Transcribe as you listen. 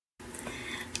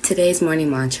Today's morning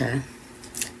mantra.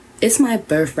 It's my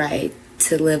birthright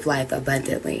to live life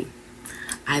abundantly.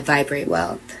 I vibrate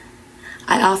wealth.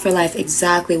 I offer life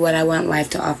exactly what I want life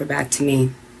to offer back to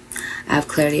me. I have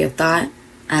clarity of thought.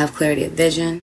 I have clarity of vision.